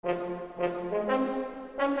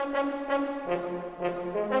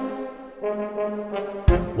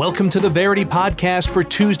Welcome to the Verity Podcast for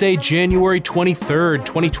Tuesday, January 23rd,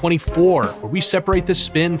 2024, where we separate the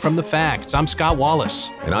spin from the facts. I'm Scott Wallace.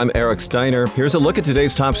 And I'm Eric Steiner. Here's a look at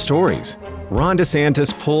today's top stories. Ron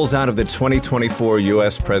DeSantis pulls out of the 2024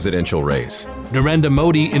 U.S. presidential race. Narendra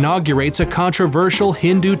Modi inaugurates a controversial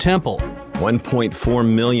Hindu temple. 1.4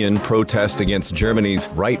 million protest against Germany's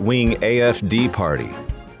right-wing AfD party.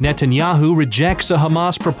 Netanyahu rejects a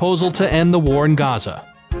Hamas proposal to end the war in Gaza.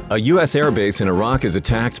 A U.S. airbase in Iraq is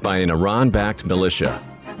attacked by an Iran-backed militia.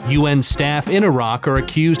 UN staff in Iraq are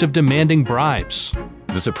accused of demanding bribes.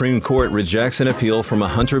 The Supreme Court rejects an appeal from a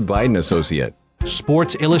Hunter Biden associate.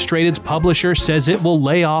 Sports Illustrated's publisher says it will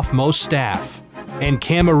lay off most staff. And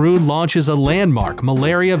Cameroon launches a landmark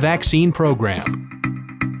malaria vaccine program.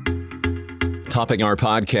 Topping our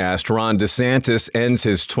podcast, Ron DeSantis ends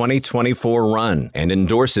his 2024 run and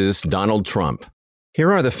endorses Donald Trump.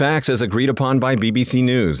 Here are the facts as agreed upon by BBC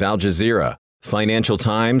News, Al Jazeera, Financial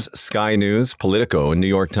Times, Sky News, Politico, and New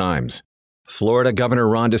York Times. Florida Governor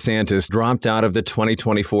Ron DeSantis dropped out of the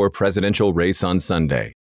 2024 presidential race on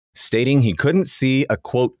Sunday, stating he couldn't see a,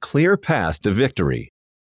 quote, clear path to victory.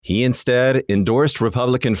 He instead endorsed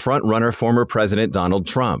Republican frontrunner former President Donald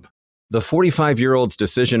Trump. The 45-year-old's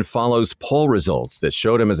decision follows poll results that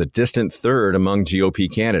showed him as a distant third among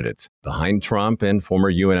GOP candidates, behind Trump and former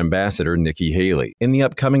UN Ambassador Nikki Haley in the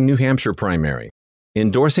upcoming New Hampshire primary.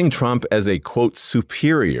 Endorsing Trump as a, quote,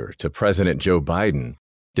 superior to President Joe Biden,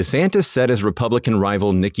 DeSantis said his Republican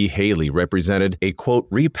rival Nikki Haley represented a,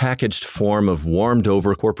 quote, repackaged form of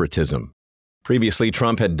warmed-over corporatism. Previously,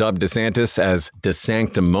 Trump had dubbed DeSantis as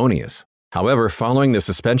desanctimonious. However, following the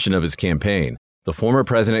suspension of his campaign, the former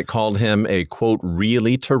president called him a, quote,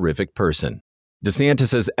 really terrific person.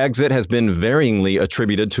 DeSantis' exit has been varyingly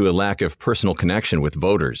attributed to a lack of personal connection with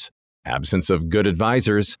voters, absence of good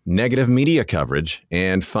advisors, negative media coverage,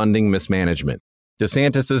 and funding mismanagement.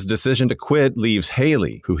 DeSantis' decision to quit leaves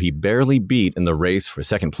Haley, who he barely beat in the race for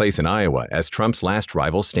second place in Iowa, as Trump's last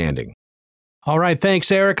rival standing. All right,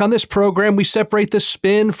 thanks, Eric. On this program, we separate the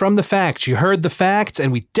spin from the facts. You heard the facts,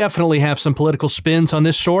 and we definitely have some political spins on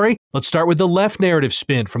this story. Let's start with the left narrative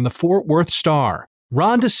spin from the Fort Worth Star.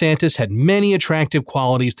 Ron DeSantis had many attractive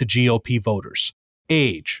qualities to GOP voters: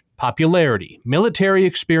 age, popularity, military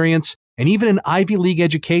experience, and even an Ivy League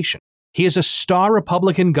education. He is a star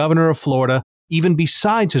Republican governor of Florida, even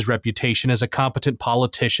besides his reputation as a competent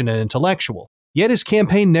politician and intellectual. Yet his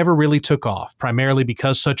campaign never really took off, primarily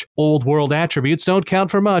because such old-world attributes don't count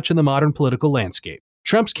for much in the modern political landscape.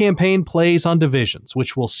 Trump's campaign plays on divisions,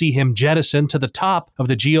 which will see him jettisoned to the top of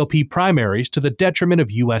the GOP primaries to the detriment of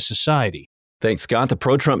U.S. society. Thanks, Scott. The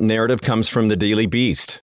pro-Trump narrative comes from the Daily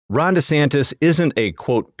Beast. Ron DeSantis isn't a,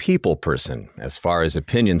 quote, people person as far as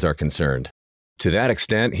opinions are concerned. To that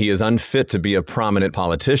extent, he is unfit to be a prominent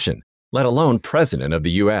politician, let alone president of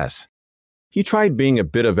the U.S. He tried being a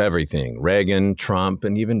bit of everything: Reagan, Trump,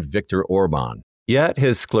 and even Viktor Orban. Yet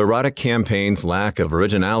his sclerotic campaign's lack of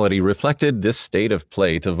originality reflected this state of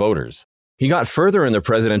play to voters. He got further in the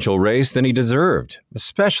presidential race than he deserved,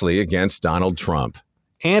 especially against Donald Trump.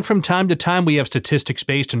 And from time to time, we have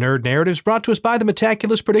statistics-based nerd narratives brought to us by the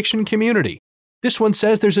Metaculous prediction community. This one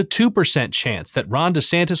says there's a 2% chance that Ron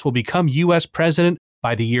DeSantis will become U.S. president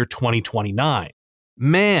by the year 2029.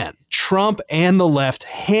 Man, Trump and the left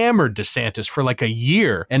hammered DeSantis for like a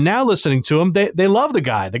year, and now listening to him, they love the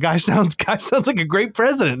guy. The guy sounds like a great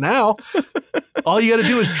president now. All you got to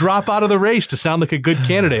do is drop out of the race to sound like a good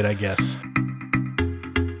candidate, I guess.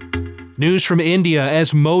 News from India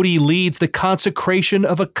as Modi leads the consecration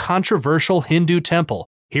of a controversial Hindu temple.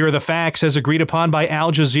 Here are the facts as agreed upon by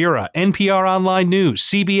Al Jazeera, NPR Online News,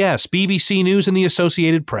 CBS, BBC News, and the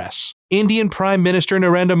Associated Press. Indian Prime Minister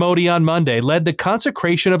Narendra Modi on Monday led the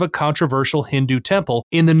consecration of a controversial Hindu temple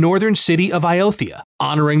in the northern city of Ayodhya,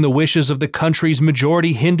 honoring the wishes of the country's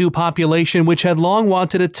majority Hindu population, which had long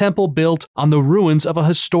wanted a temple built on the ruins of a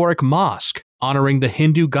historic mosque, honoring the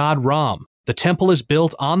Hindu god Ram. The temple is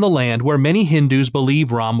built on the land where many Hindus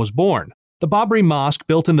believe Ram was born. The Babri Mosque,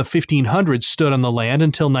 built in the 1500s, stood on the land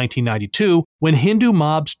until 1992, when Hindu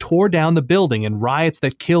mobs tore down the building in riots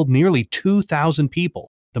that killed nearly 2,000 people.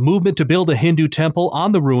 The movement to build a Hindu temple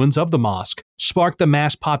on the ruins of the mosque sparked the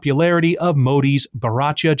mass popularity of Modi's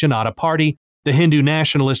Bharatiya Janata Party. The Hindu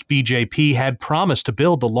nationalist BJP had promised to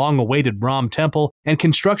build the long-awaited Ram temple, and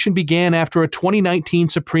construction began after a 2019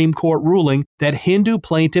 Supreme Court ruling that Hindu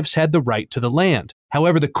plaintiffs had the right to the land.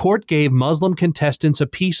 However, the court gave Muslim contestants a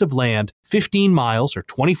piece of land 15 miles or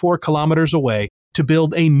 24 kilometers away to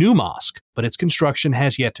build a new mosque, but its construction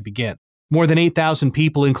has yet to begin. More than 8,000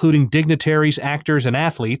 people, including dignitaries, actors, and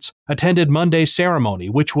athletes, attended Monday's ceremony,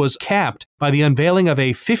 which was capped by the unveiling of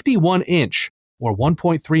a 51-inch, or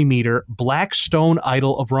 1.3 meter, black stone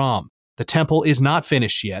idol of Ram. The temple is not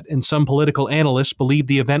finished yet, and some political analysts believe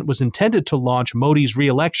the event was intended to launch Modi's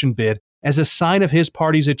re-election bid as a sign of his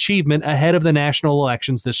party's achievement ahead of the national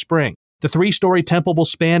elections this spring. The three-story temple will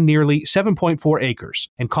span nearly 7.4 acres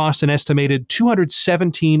and cost an estimated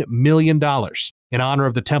 $217 million. In honor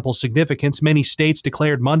of the temple's significance, many states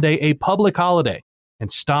declared Monday a public holiday,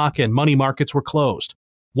 and stock and money markets were closed.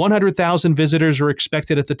 100,000 visitors are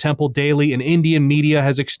expected at the temple daily, and Indian media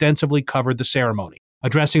has extensively covered the ceremony.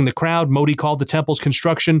 Addressing the crowd, Modi called the temple's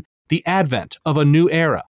construction the advent of a new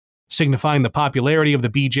era, signifying the popularity of the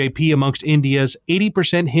BJP amongst India's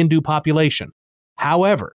 80% Hindu population.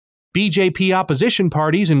 However, BJP opposition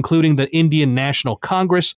parties, including the Indian National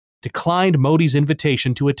Congress, declined Modi's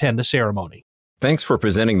invitation to attend the ceremony. Thanks for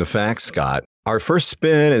presenting the facts, Scott. Our first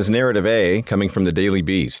spin is Narrative A, coming from the Daily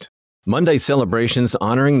Beast. Monday's celebrations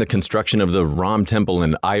honoring the construction of the Ram Temple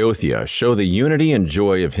in Ayodhya show the unity and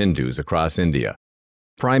joy of Hindus across India.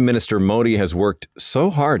 Prime Minister Modi has worked so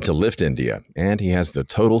hard to lift India, and he has the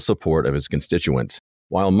total support of his constituents.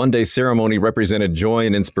 While Monday's ceremony represented joy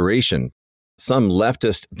and inspiration, some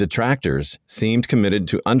leftist detractors seemed committed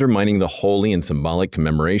to undermining the holy and symbolic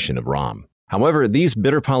commemoration of Ram. However, these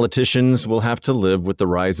bitter politicians will have to live with the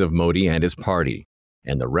rise of Modi and his party,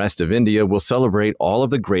 and the rest of India will celebrate all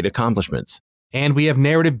of the great accomplishments. And we have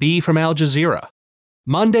Narrative B from Al Jazeera.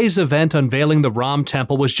 Monday's event unveiling the Ram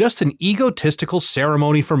Temple was just an egotistical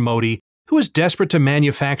ceremony for Modi, who is desperate to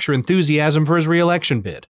manufacture enthusiasm for his re-election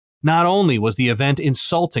bid. Not only was the event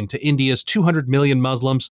insulting to India's 200 million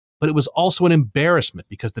Muslims, but it was also an embarrassment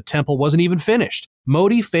because the temple wasn't even finished.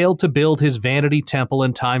 Modi failed to build his vanity temple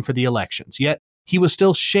in time for the elections, yet he was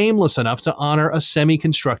still shameless enough to honor a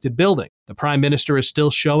semi-constructed building. The prime minister is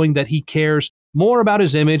still showing that he cares more about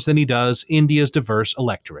his image than he does India's diverse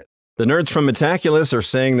electorate. The nerds from Metaculus are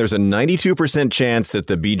saying there's a 92% chance that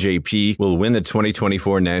the BJP will win the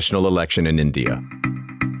 2024 national election in India.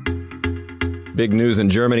 Big news in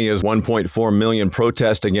Germany is 1.4 million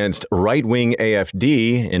protests against right-wing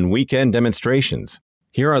AfD in weekend demonstrations.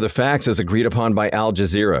 Here are the facts as agreed upon by Al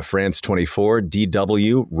Jazeera, France 24,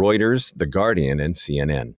 DW, Reuters, The Guardian, and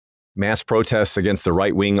CNN. Mass protests against the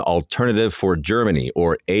right-wing Alternative for Germany,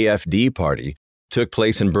 or AfD party, took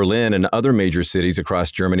place in Berlin and other major cities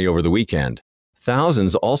across Germany over the weekend.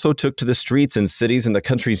 Thousands also took to the streets in cities in the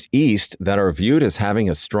country's east that are viewed as having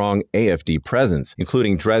a strong AfD presence,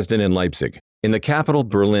 including Dresden and Leipzig. In the capital,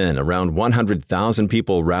 Berlin, around 100,000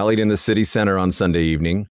 people rallied in the city center on Sunday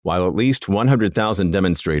evening, while at least 100,000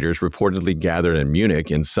 demonstrators reportedly gathered in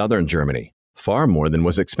Munich in southern Germany, far more than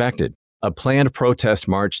was expected. A planned protest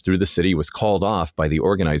march through the city was called off by the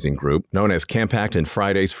organizing group, known as Campact and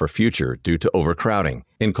Fridays for Future, due to overcrowding.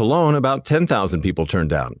 In Cologne, about 10,000 people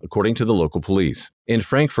turned out, according to the local police. In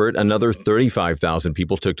Frankfurt, another 35,000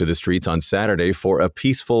 people took to the streets on Saturday for a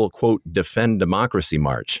peaceful, quote, Defend Democracy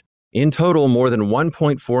march. In total, more than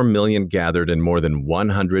 1.4 million gathered in more than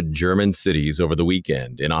 100 German cities over the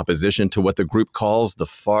weekend in opposition to what the group calls the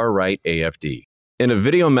far-right AfD. In a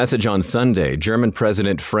video message on Sunday, German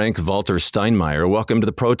President Frank-Walter Steinmeier welcomed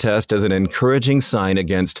the protest as an encouraging sign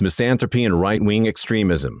against misanthropy and right-wing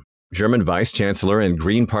extremism. German Vice Chancellor and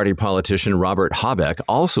Green Party politician Robert Habeck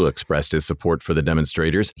also expressed his support for the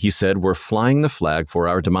demonstrators. He said, "We're flying the flag for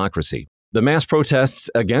our democracy." The mass protests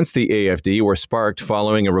against the AfD were sparked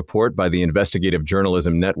following a report by the investigative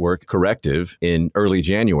journalism network Corrective in early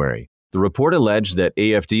January. The report alleged that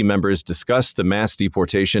AfD members discussed the mass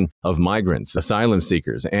deportation of migrants, asylum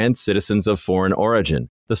seekers, and citizens of foreign origin,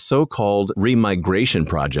 the so-called Remigration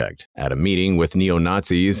Project, at a meeting with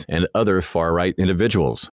neo-Nazis and other far-right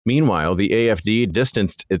individuals. Meanwhile, the AfD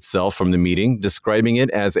distanced itself from the meeting, describing it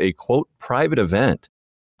as a, quote, private event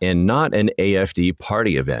and not an AfD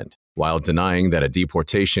party event, while denying that a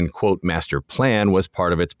deportation, quote, master plan was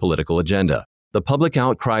part of its political agenda. The public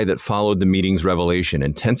outcry that followed the meeting's revelation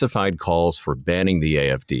intensified calls for banning the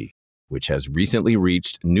AfD, which has recently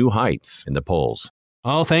reached new heights in the polls.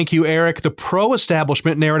 Oh, thank you, Eric. The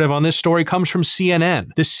pro-establishment narrative on this story comes from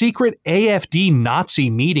CNN. The secret AfD Nazi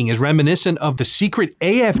meeting is reminiscent of the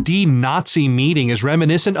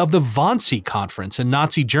Wannsee Conference in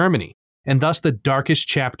Nazi Germany, and thus the darkest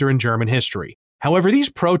chapter in German history. However, these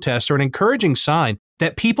protests are an encouraging sign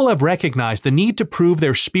that people have recognized the need to prove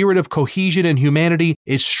their spirit of cohesion and humanity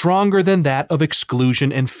is stronger than that of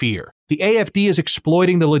exclusion and fear. The AfD is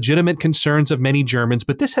exploiting the legitimate concerns of many Germans,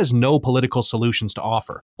 but this has no political solutions to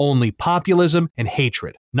offer. Only populism and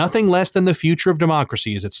hatred. Nothing less than the future of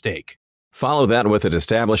democracy is at stake. Follow that with an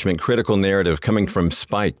establishment-critical narrative coming from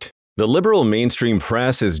Spiked. The liberal mainstream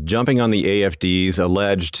press is jumping on the AfD's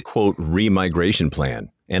alleged, quote, remigration plan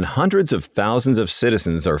and hundreds of thousands of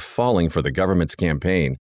citizens are falling for the government's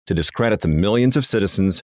campaign to discredit the millions of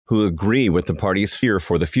citizens who agree with the party's fear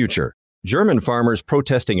for the future. German farmers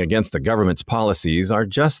protesting against the government's policies are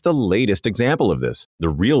just the latest example of this. The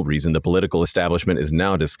real reason the political establishment is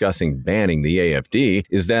now discussing banning the AfD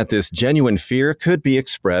is that this genuine fear could be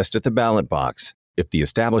expressed at the ballot box. If the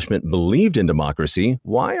establishment believed in democracy,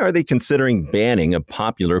 why are they considering banning a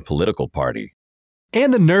popular political party?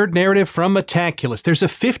 And the nerd narrative from Metaculus. There's a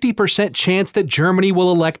 50% chance that Germany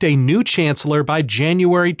will elect a new chancellor by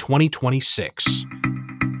January 2026.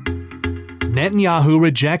 Netanyahu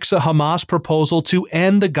rejects a Hamas proposal to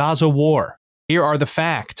end the Gaza war. Here are the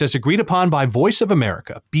facts as agreed upon by Voice of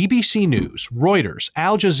America, BBC News, Reuters,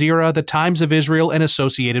 Al Jazeera, The Times of Israel, and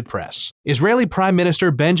Associated Press. Israeli Prime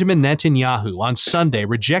Minister Benjamin Netanyahu on Sunday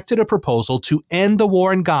rejected a proposal to end the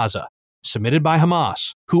war in Gaza, submitted by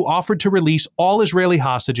Hamas, who offered to release all Israeli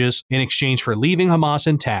hostages in exchange for leaving Hamas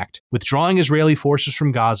intact, withdrawing Israeli forces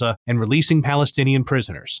from Gaza, and releasing Palestinian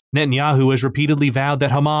prisoners. Netanyahu has repeatedly vowed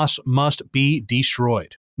that Hamas must be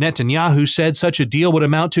destroyed. Netanyahu said such a deal would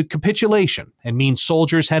amount to capitulation and mean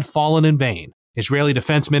soldiers had fallen in vain. Israeli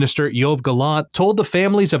Defense Minister Yoav Gallant told the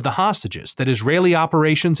families of the hostages that Israeli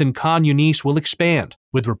operations in Khan Yunis will expand,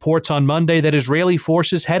 with reports on Monday that Israeli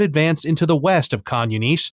forces had advanced into the west of Khan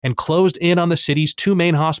Yunis and closed in on the city's two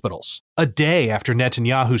main hospitals. A day after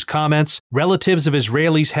Netanyahu's comments, relatives of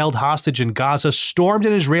Israelis held hostage in Gaza stormed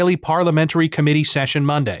an Israeli parliamentary committee session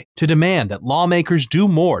Monday to demand that lawmakers do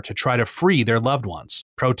more to try to free their loved ones.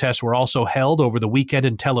 Protests were also held over the weekend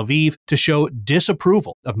in Tel Aviv to show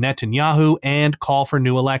disapproval of Netanyahu and call for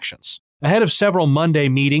new elections. Ahead of several Monday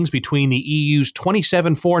meetings between the EU's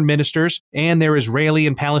 27 foreign ministers and their Israeli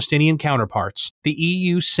and Palestinian counterparts, the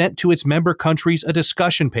EU sent to its member countries a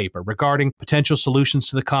discussion paper regarding potential solutions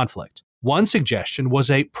to the conflict. One suggestion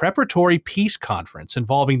was a preparatory peace conference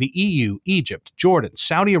involving the EU, Egypt, Jordan,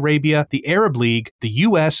 Saudi Arabia, the Arab League, the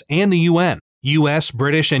US, and the UN. U.S.,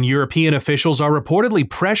 British, and European officials are reportedly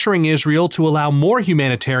pressuring Israel to allow more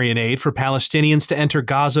humanitarian aid for Palestinians to enter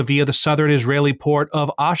Gaza via the southern Israeli port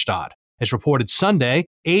of Ashdod. As reported Sunday,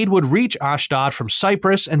 aid would reach Ashdod from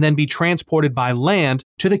Cyprus and then be transported by land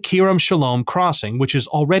to the Kerem Shalom crossing, which is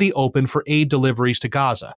already open for aid deliveries to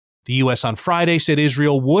Gaza. The U.S. on Friday said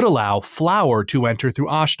Israel would allow flour to enter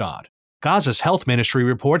through Ashdod. Gaza's health ministry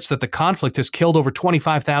reports that the conflict has killed over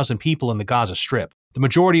 25,000 people in the Gaza Strip, the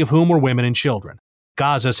majority of whom were women and children.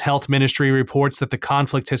 Gaza's health ministry reports that the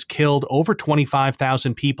conflict has killed over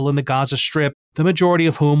 25,000 people in the Gaza Strip, the majority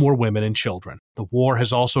of whom were women and children. The war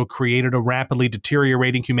has also created a rapidly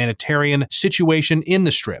deteriorating humanitarian situation in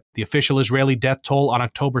the Strip. The official Israeli death toll on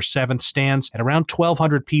October 7th stands at around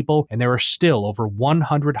 1,200 people, and there are still over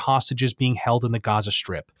 100 hostages being held in the Gaza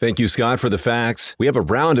Strip. Thank you, Scott, for the facts. We have a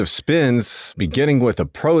round of spins, beginning with a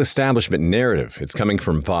pro-establishment narrative. It's coming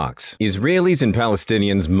from Vox. Israelis and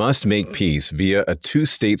Palestinians must make peace via a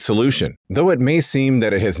two-state solution. Though it may seem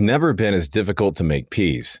that it has never been as difficult to make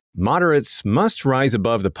peace, moderates must rise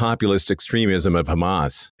above the populist extremism of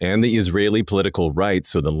Hamas and the Israeli political right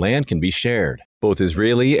so the land can be shared. Both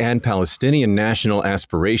Israeli and Palestinian national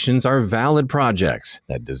aspirations are valid projects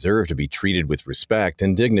that deserve to be treated with respect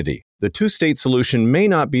and dignity. The two-state solution may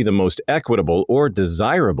not be the most equitable or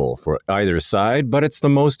desirable for either side, but it's the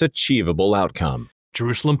most achievable outcome.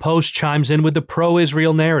 Jerusalem Post chimes in with the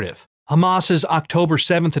pro-Israel narrative. Hamas's October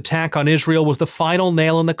 7th attack on Israel was the final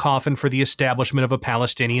nail in the coffin for the establishment of a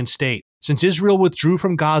Palestinian state. Since Israel withdrew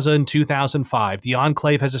from Gaza in 2005, the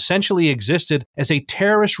enclave has essentially existed as a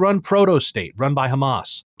terrorist-run proto-state run by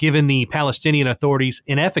Hamas. Given the Palestinian Authority's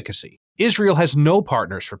inefficacy, Israel has no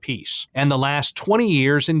partners for peace, and the last 20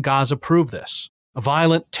 years in Gaza prove this. A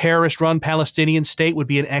violent, terrorist-run Palestinian state would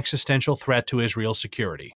be an existential threat to Israel's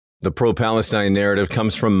security. The pro-Palestine narrative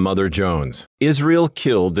comes from Mother Jones. Israel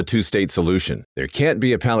killed the two-state solution. There can't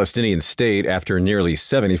be a Palestinian state after nearly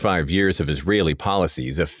 75 years of Israeli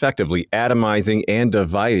policies effectively atomizing and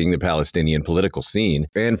dividing the Palestinian political scene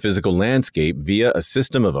and physical landscape via a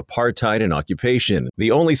system of apartheid and occupation.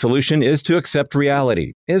 The only solution is to accept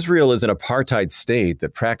reality. Israel is an apartheid state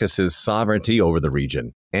that practices sovereignty over the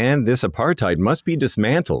region. And this apartheid must be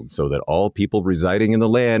dismantled so that all people residing in the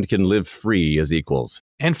land can live free as equals.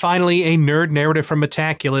 And finally, a nerd narrative from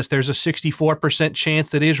Metaculus. There's a 64% chance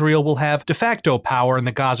that Israel will have de facto power in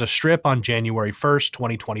the Gaza Strip on January 1st,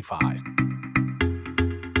 2025.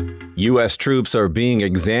 U.S. troops are being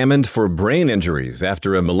examined for brain injuries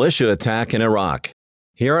after a militia attack in Iraq.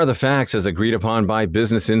 Here are the facts as agreed upon by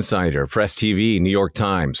Business Insider, Press TV, New York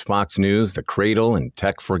Times, Fox News, The Cradle, and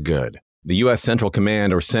Tech for Good. The U.S. Central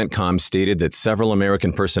Command, or CENTCOM, stated that several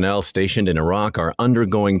American personnel stationed in Iraq are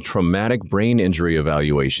undergoing traumatic brain injury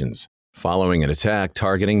evaluations following an attack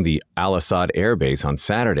targeting the Al-Assad Air Base on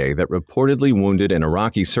Saturday that reportedly wounded an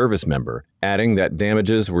Iraqi service member, adding that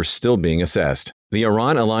damages were still being assessed. The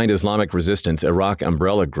Iran-aligned Islamic Resistance Iraq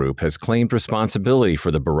Umbrella Group has claimed responsibility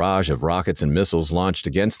for the barrage of rockets and missiles launched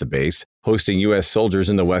against the base, hosting U.S. soldiers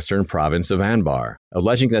in the western province of Anbar,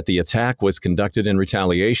 alleging that the attack was conducted in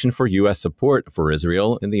retaliation for U.S. support for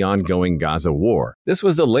Israel in the ongoing Gaza war. This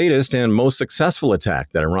was the latest and most successful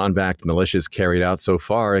attack that Iran-backed militias carried out so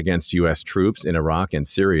far against U.S. troops in Iraq and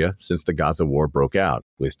Syria since the Gaza war broke out,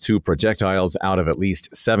 with 2 projectiles out of at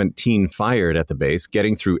least 17 fired at the base,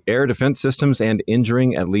 getting through air defense systems and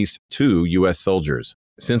injuring at least 2 U.S. soldiers.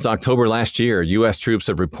 Since October last year, U.S. troops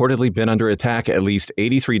have reportedly been under attack at least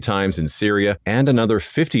 83 times in Syria and another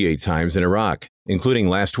 58 times in Iraq, including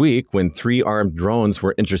last week when 3 armed drones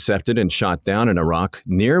were intercepted and shot down in Iraq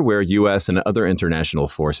near where U.S. and other international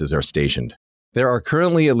forces are stationed. There are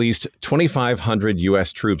currently at least 2,500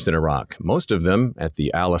 U.S. troops in Iraq, most of them at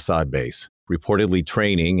the Al-Assad base, reportedly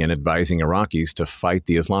training and advising Iraqis to fight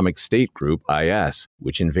the Islamic State group IS,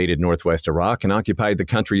 which invaded northwest Iraq and occupied the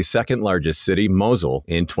country's second-largest city, Mosul,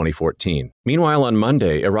 in 2014. Meanwhile, on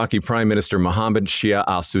Monday, Iraqi Prime Minister Mohammed Shia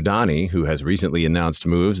al-Sudani, who has recently announced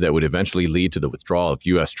moves that would eventually lead to the withdrawal of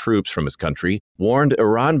U.S. troops from his country, warned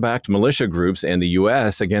Iran-backed militia groups and the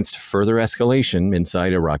U.S. against further escalation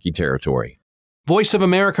inside Iraqi territory. Voice of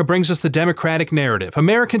America brings us the Democratic narrative.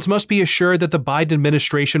 Americans must be assured that the Biden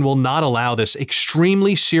administration will not allow this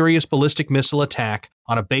extremely serious ballistic missile attack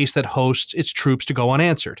on a base that hosts its troops to go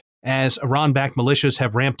unanswered. As Iran-backed militias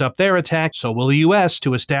have ramped up their attack, so will the U.S.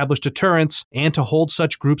 to establish deterrence and to hold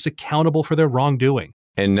such groups accountable for their wrongdoing.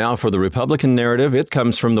 And now for the Republican narrative, it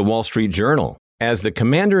comes from the Wall Street Journal. As the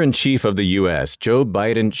commander-in-chief of the U.S., Joe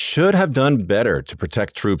Biden should have done better to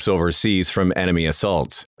protect troops overseas from enemy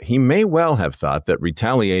assaults. He may well have thought that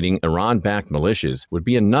retaliating Iran-backed militias would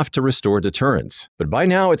be enough to restore deterrence. But by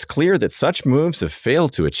now, it's clear that such moves have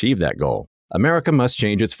failed to achieve that goal. America must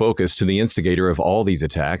change its focus to the instigator of all these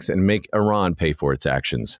attacks and make Iran pay for its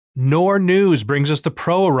actions. Nor News brings us the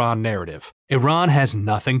pro-Iran narrative. Iran has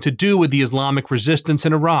nothing to do with the Islamic resistance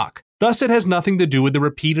in Iraq. Thus, it has nothing to do with the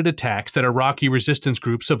repeated attacks that Iraqi resistance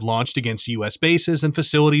groups have launched against U.S. bases and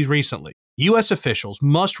facilities recently. U.S. officials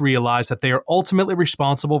must realize that they are ultimately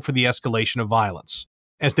responsible for the escalation of violence,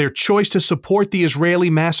 as their choice to support the Israeli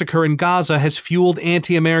massacre in Gaza has fueled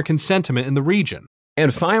anti-American sentiment in the region.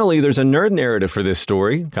 And finally, there's a nerd narrative for this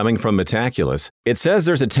story, coming from Metaculus. It says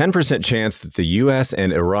there's a 10% chance that the U.S.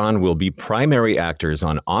 and Iran will be primary actors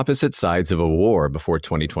on opposite sides of a war before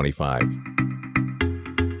 2025.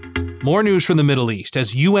 More news from the Middle East,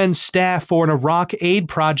 as UN staff for an Iraq aid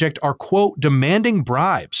project are, quote, demanding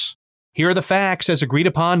bribes. Here are the facts as agreed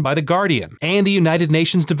upon by The Guardian and the United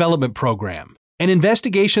Nations Development Program. An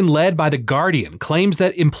investigation led by The Guardian claims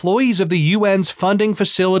that employees of the UN's Funding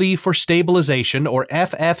Facility for Stabilization, or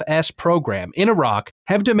FFS program in Iraq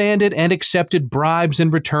have demanded and accepted bribes in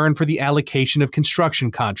return for the allocation of construction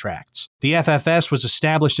contracts. The FFS was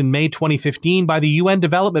established in May 2015 by the UN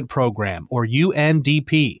Development Program, or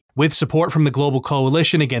UNDP, with support from the Global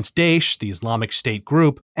Coalition Against Daesh, the Islamic State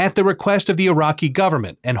group, at the request of the Iraqi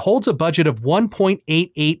government, and holds a budget of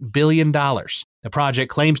 $1.88 billion. The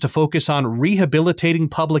project claims to focus on rehabilitating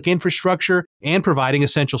public infrastructure and providing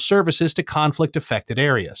essential services to conflict-affected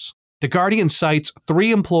areas. The Guardian cites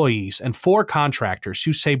 3 employees and 4 contractors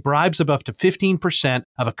who say bribes of up to 15%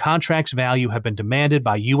 of a contract's value have been demanded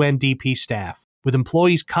by UNDP staff, with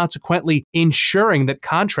employees consequently ensuring that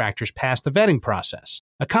contractors pass the vetting process.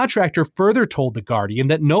 A contractor further told The Guardian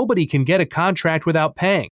that nobody can get a contract without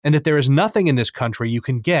paying, and that there is nothing in this country you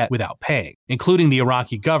can get without paying, including the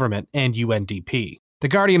Iraqi government and UNDP. The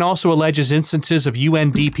Guardian also alleges instances of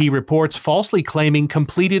UNDP reports falsely claiming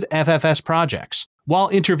completed FFS projects,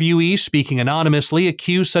 while interviewees speaking anonymously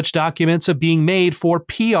accuse such documents of being made for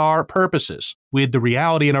PR purposes, with the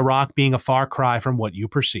reality in Iraq being a far cry from what you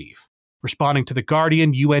perceive. Responding to The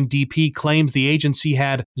Guardian, UNDP claims the agency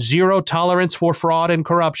had zero tolerance for fraud and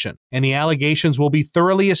corruption, and the allegations will be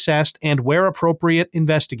thoroughly assessed and, where appropriate,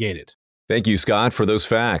 investigated. Thank you, Scott, for those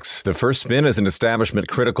facts. The first spin is an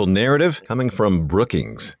establishment-critical narrative coming from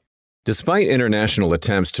Brookings. Despite international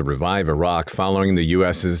attempts to revive Iraq following the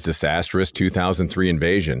U.S.'s disastrous 2003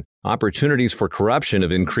 invasion, opportunities for corruption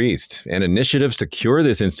have increased, and initiatives to cure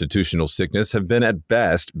this institutional sickness have been at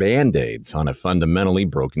best band-aids on a fundamentally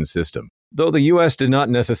broken system. Though the U.S. did not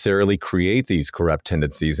necessarily create these corrupt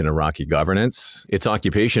tendencies in Iraqi governance, its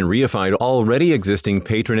occupation reified already existing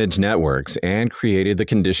patronage networks and created the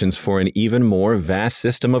conditions for an even more vast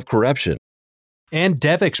system of corruption. And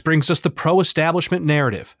Devix brings us the pro-establishment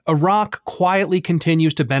narrative. Iraq quietly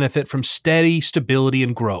continues to benefit from steady stability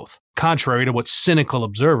and growth, contrary to what cynical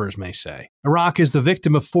observers may say. Iraq is the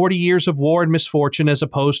victim of 40 years of war and misfortune as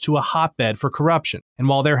opposed to a hotbed for corruption. And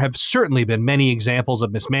while there have certainly been many examples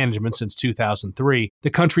of mismanagement since 2003, the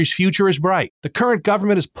country's future is bright. The current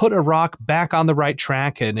government has put Iraq back on the right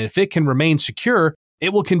track, and if it can remain secure,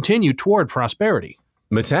 it will continue toward prosperity.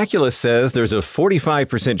 Metaculus says there's a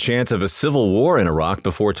 45% chance of a civil war in Iraq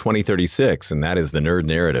before 2036, and that is the nerd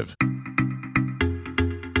narrative.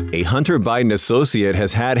 A Hunter Biden associate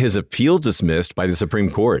has had his appeal dismissed by the Supreme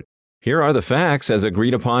Court. Here are the facts as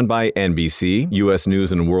agreed upon by NBC, U.S.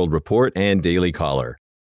 News and World Report, and Daily Caller.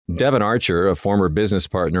 Devin Archer, a former business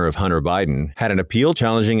partner of Hunter Biden, had an appeal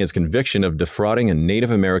challenging his conviction of defrauding a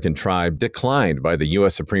Native American tribe declined by the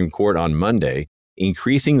U.S. Supreme Court on Monday,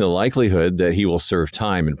 increasing the likelihood that he will serve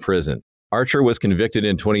time in prison. Archer was convicted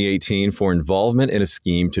in 2018 for involvement in a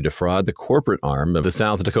scheme to defraud the corporate arm of the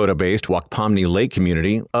South Dakota-based Wakpamni Lake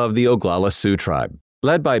community of the Oglala Sioux tribe,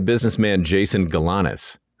 led by businessman Jason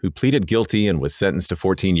Galanis, who pleaded guilty and was sentenced to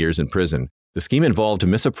 14 years in prison. The scheme involved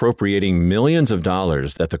misappropriating millions of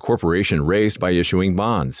dollars that the corporation raised by issuing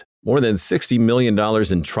bonds. More than $60 million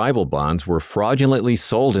in tribal bonds were fraudulently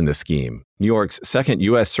sold in the scheme. New York's Second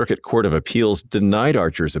U.S. Circuit Court of Appeals denied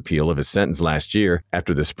Archer's appeal of his sentence last year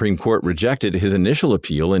after the Supreme Court rejected his initial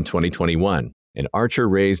appeal in 2021. And Archer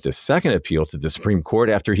raised a second appeal to the Supreme Court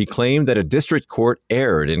after he claimed that a district court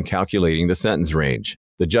erred in calculating the sentence range.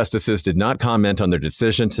 The justices did not comment on their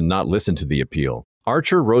decision to not listen to the appeal.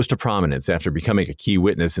 Archer rose to prominence after becoming a key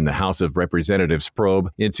witness in the House of Representatives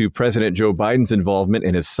probe into President Joe Biden's involvement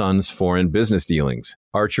in his son's foreign business dealings.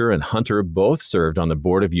 Archer and Hunter both served on the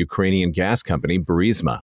board of Ukrainian gas company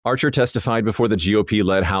Burisma. Archer testified before the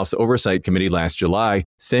GOP-led House Oversight Committee last July,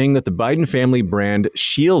 saying that the Biden family brand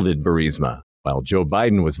shielded Burisma. While Joe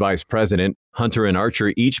Biden was vice president, Hunter and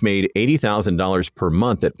Archer each made $80,000 per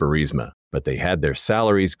month at Burisma, but they had their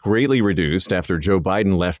salaries greatly reduced after Joe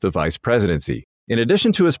Biden left the vice presidency. In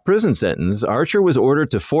addition to his prison sentence, Archer was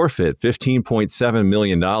ordered to forfeit $15.7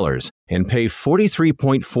 million and pay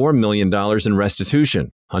 $43.4 million in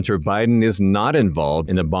restitution. Hunter Biden is not involved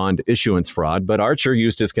in the bond issuance fraud, but Archer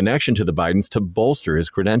used his connection to the Bidens to bolster his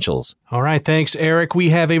credentials. All right, thanks, Eric. We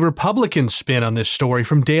have a Republican spin on this story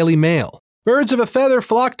from Daily Mail. Birds of a feather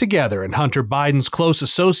flock together, and Hunter Biden's close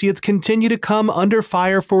associates continue to come under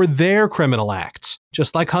fire for their criminal acts,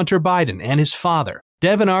 just like Hunter Biden and his father.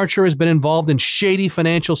 Devin Archer has been involved in shady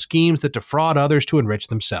financial schemes that defraud others to enrich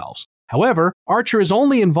themselves. However, Archer is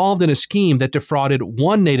only involved in a scheme that defrauded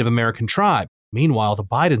one Native American tribe. Meanwhile, the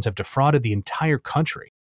Bidens have defrauded the entire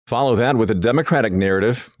country. Follow that with a Democratic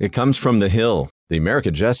narrative. It comes from the Hill. The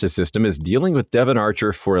American justice system is dealing with Devin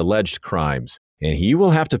Archer for alleged crimes, and he will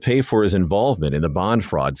have to pay for his involvement in the bond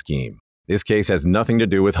fraud scheme. This case has nothing to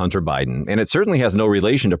do with Hunter Biden, and it certainly has no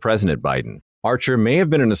relation to President Biden. Archer may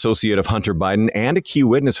have been an associate of Hunter Biden and a key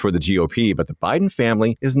witness for the GOP, but the Biden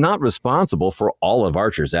family is not responsible for all of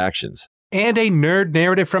Archer's actions. And a nerd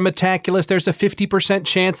narrative from Metaculus, there's a 50%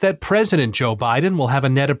 chance that President Joe Biden will have a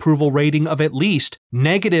net approval rating of at least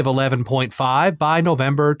negative 11.5 by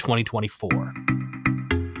November 2024.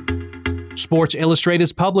 Sports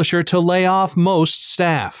Illustrated's publisher to lay off most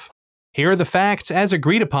staff. Here are the facts as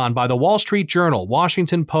agreed upon by the Wall Street Journal,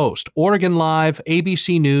 Washington Post, Oregon Live,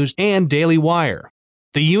 ABC News, and Daily Wire.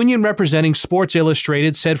 The union representing Sports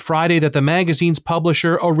Illustrated said Friday that the magazine's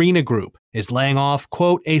publisher, Arena Group, is laying off,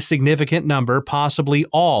 quote, a significant number, possibly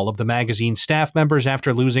all of the magazine's staff members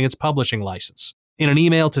after losing its publishing license. In an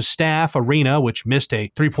email to staff, Arena, which missed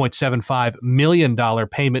a $3.75 million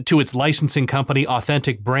payment to its licensing company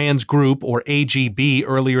Authentic Brands Group, or AGB,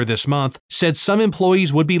 earlier this month, said some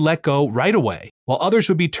employees would be let go right away, while others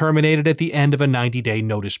would be terminated at the end of a 90-day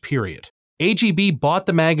notice period. AGB bought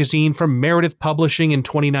the magazine from Meredith Publishing in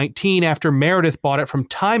 2019 after Meredith bought it from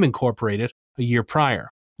Time Incorporated a year prior.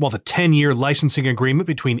 While the 10-year licensing agreement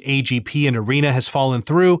between AGP and Arena has fallen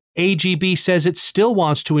through, AGB says it still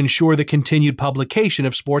wants to ensure the continued publication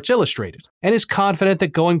of Sports Illustrated and is confident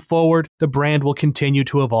that going forward, the brand will continue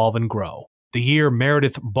to evolve and grow. The year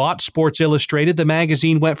Meredith bought Sports Illustrated, the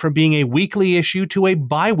magazine went from being a weekly issue to a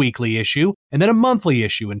bi-weekly issue and then a monthly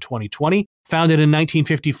issue in 2020. Founded in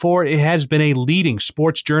 1954, it has been a leading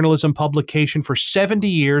sports journalism publication for 70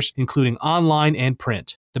 years, including online and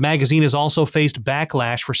print. The magazine has also faced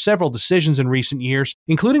backlash for several decisions in recent years,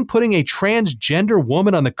 including putting a transgender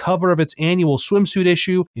woman on the cover of its annual swimsuit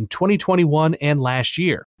issue in 2021 and last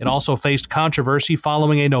year. It also faced controversy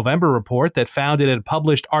following a November report that found it had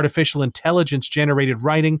published artificial intelligence-generated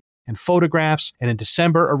writing and photographs, and in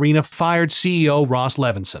December, Arena fired CEO Ross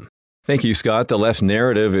Levinson. Thank you, Scott. The left's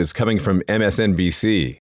narrative is coming from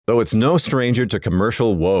MSNBC. Though it's no stranger to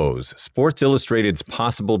commercial woes, Sports Illustrated's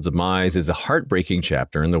possible demise is a heartbreaking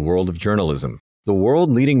chapter in the world of journalism. The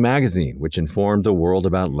world-leading magazine, which informed the world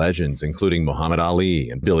about legends including Muhammad Ali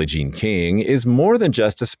and Billie Jean King, is more than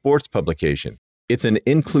just a sports publication. It's an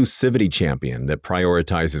inclusivity champion that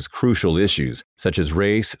prioritizes crucial issues such as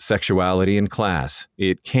race, sexuality, and class.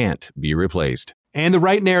 It can't be replaced. And the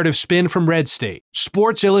right narrative spin from Red State.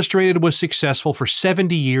 Sports Illustrated was successful for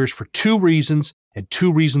 70 years for two reasons, and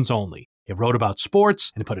two reasons only. It wrote about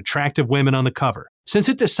sports and it put attractive women on the cover. Since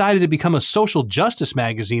it decided to become a social justice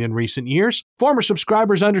magazine in recent years, former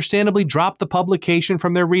subscribers understandably dropped the publication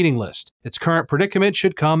from their reading list. Its current predicament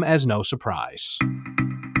should come as no surprise.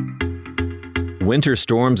 Winter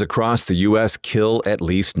storms across the U.S. kill at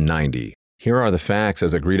least 90. Here are the facts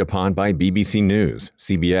as agreed upon by BBC News,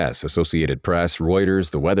 CBS, Associated Press, Reuters,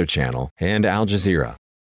 The Weather Channel, and Al Jazeera.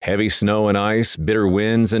 Heavy snow and ice, bitter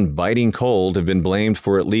winds, and biting cold have been blamed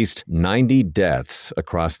for at least 90 deaths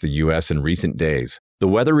across the U.S. in recent days. The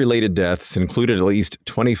weather-related deaths included at least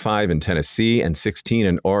 25 in Tennessee and 16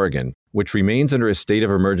 in Oregon, which remains under a state of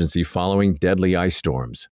emergency following deadly ice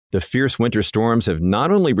storms. The fierce winter storms have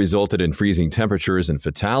not only resulted in freezing temperatures and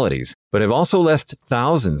fatalities, but have also left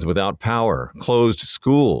thousands without power, closed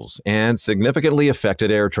schools, and significantly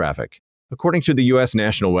affected air traffic. According to the U.S.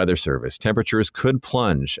 National Weather Service, temperatures could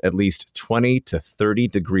plunge at least 20 to 30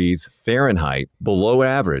 degrees Fahrenheit below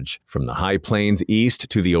average from the high plains east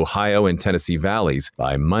to the Ohio and Tennessee valleys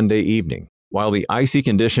by Monday evening. While the icy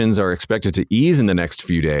conditions are expected to ease in the next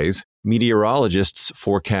few days, meteorologists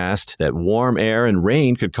forecast that warm air and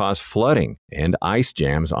rain could cause flooding and ice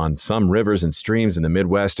jams on some rivers and streams in the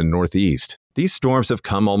Midwest and Northeast. These storms have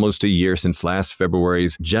come almost a year since last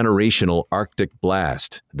February's generational Arctic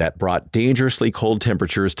blast that brought dangerously cold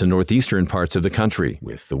temperatures to northeastern parts of the country,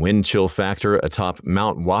 with the wind chill factor atop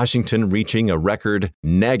Mount Washington reaching a record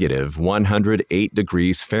negative 108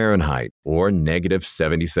 degrees Fahrenheit, or negative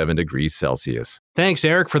 77 degrees Celsius. Thanks,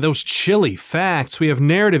 Eric, for those chilly facts. We have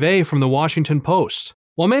narrative A from the Washington Post.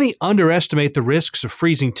 While many underestimate the risks of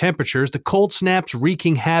freezing temperatures, the cold snaps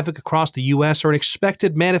wreaking havoc across the U.S. are an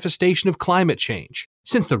expected manifestation of climate change.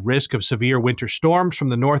 Since the risk of severe winter storms from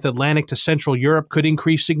the North Atlantic to Central Europe could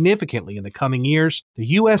increase significantly in the coming years, the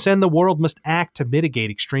U.S. and the world must act to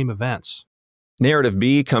mitigate extreme events. Narrative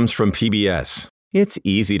B comes from PBS. It's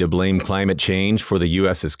easy to blame climate change for the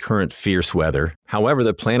U.S.'s current fierce weather. However,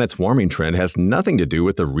 the planet's warming trend has nothing to do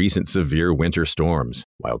with the recent severe winter storms.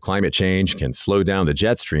 While climate change can slow down the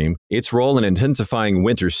jet stream, its role in intensifying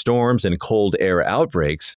winter storms and cold air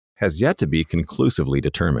outbreaks has yet to be conclusively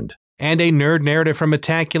determined. And a nerd narrative from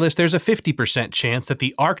Metaculus, there's a 50% chance that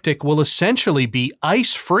the Arctic will essentially be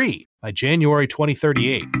ice-free by January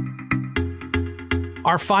 2038.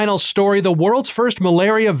 Our final story, the world's first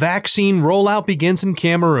malaria vaccine rollout begins in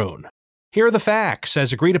Cameroon. Here are the facts,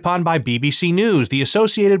 as agreed upon by BBC News, the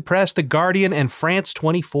Associated Press, The Guardian, and France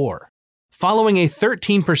 24. Following a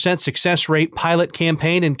 13% success rate pilot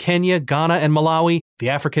campaign in Kenya, Ghana, and Malawi, the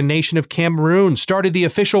African nation of Cameroon started the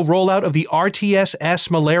official rollout of the RTS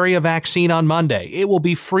malaria vaccine on Monday. It will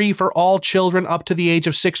be free for all children up to the age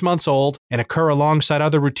of 6 months old and occur alongside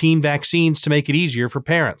other routine vaccines to make it easier for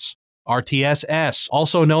parents. RTS,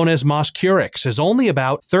 also known as Mosquirix, is only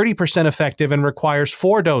about 30% effective and requires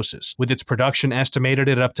 4 doses, with its production estimated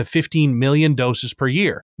at up to 15 million doses per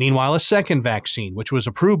year. Meanwhile, a second vaccine, which was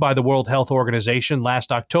approved by the World Health Organization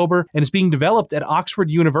last October and is being developed at Oxford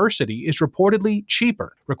University, is reportedly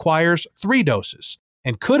cheaper, requires 3 doses,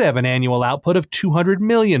 and could have an annual output of 200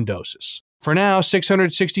 million doses. For now,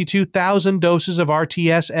 662,000 doses of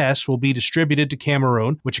RTS will be distributed to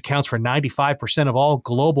Cameroon, which accounts for 95% of all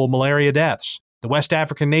global malaria deaths. The West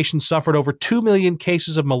African nation suffered over 2 million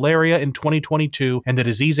cases of malaria in 2022, and the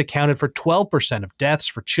disease accounted for 12% of deaths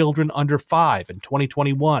for children under 5 in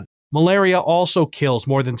 2021. Malaria also kills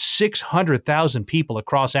more than 600,000 people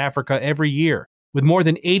across Africa every year, with more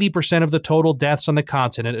than 80% of the total deaths on the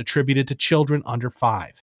continent attributed to children under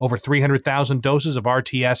 5. Over 300,000 doses of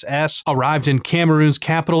RTS arrived in Cameroon's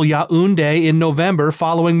capital Yaoundé in November,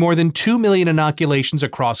 following more than 2 million inoculations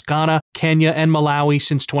across Ghana, Kenya, and Malawi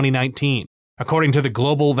since 2019. According to the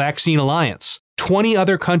Global Vaccine Alliance, 20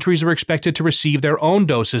 other countries are expected to receive their own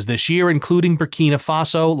doses this year, including Burkina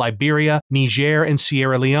Faso, Liberia, Niger, and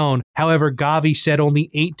Sierra Leone. However, Gavi said only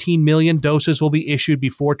 18 million doses will be issued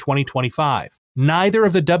before 2025. Neither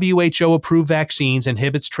of the WHO-approved vaccines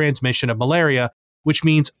inhibits transmission of malaria, which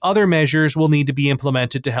means other measures will need to be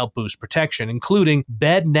implemented to help boost protection, including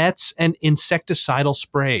bed nets and insecticidal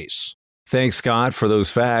sprays. Thanks, Scott, for those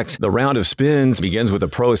facts. The round of spins begins with a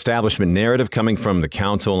pro-establishment narrative coming from the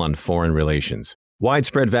Council on Foreign Relations.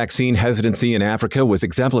 Widespread vaccine hesitancy in Africa was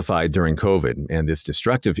exemplified during COVID, and this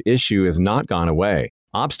destructive issue has not gone away.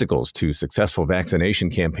 Obstacles to successful vaccination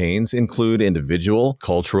campaigns include individual,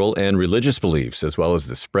 cultural, and religious beliefs, as well as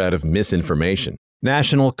the spread of misinformation.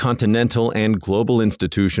 National, continental, and global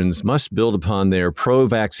institutions must build upon their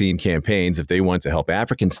pro-vaccine campaigns if they want to help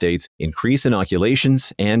African states increase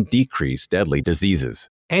inoculations and decrease deadly diseases.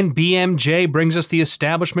 And BMJ brings us the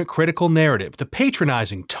establishment critical narrative. The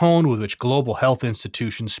patronizing tone with which global health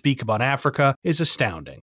institutions speak about Africa is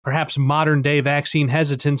astounding. Perhaps modern-day vaccine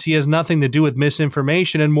hesitancy has nothing to do with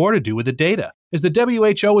misinformation and more to do with the data. As the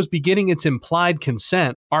WHO is beginning its implied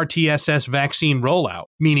consent, RTSS vaccine rollout,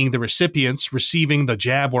 meaning the recipients receiving the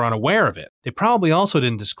jab were unaware of it, they probably also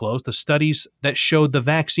didn't disclose the studies that showed the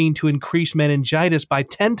vaccine to increase meningitis by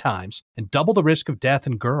 10 times and double the risk of death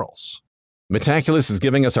in girls. Metaculus is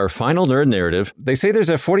giving us our final nerd narrative. They say there's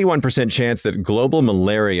a 41% chance that global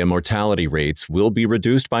malaria mortality rates will be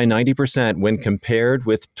reduced by 90% when compared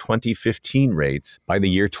with 2015 rates by the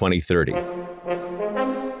year 2030.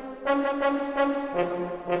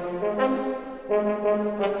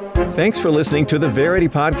 Thanks for listening to the Verity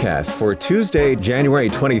Podcast for Tuesday, January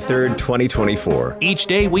 23rd, 2024. Each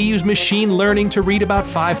day, we use machine learning to read about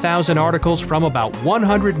 5,000 articles from about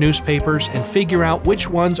 100 newspapers and figure out which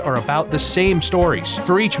ones are about the same stories.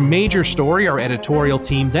 For each major story, our editorial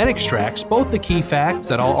team then extracts both the key facts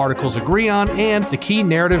that all articles agree on and the key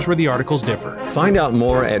narratives where the articles differ. Find out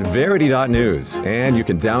more at Verity.news, and you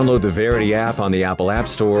can download the Verity app on the Apple App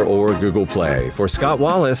Store or Google Play. For Scott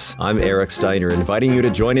Wallace, I'm Eric Steiner, inviting you to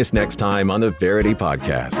join us next time on the Verity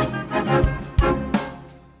Podcast.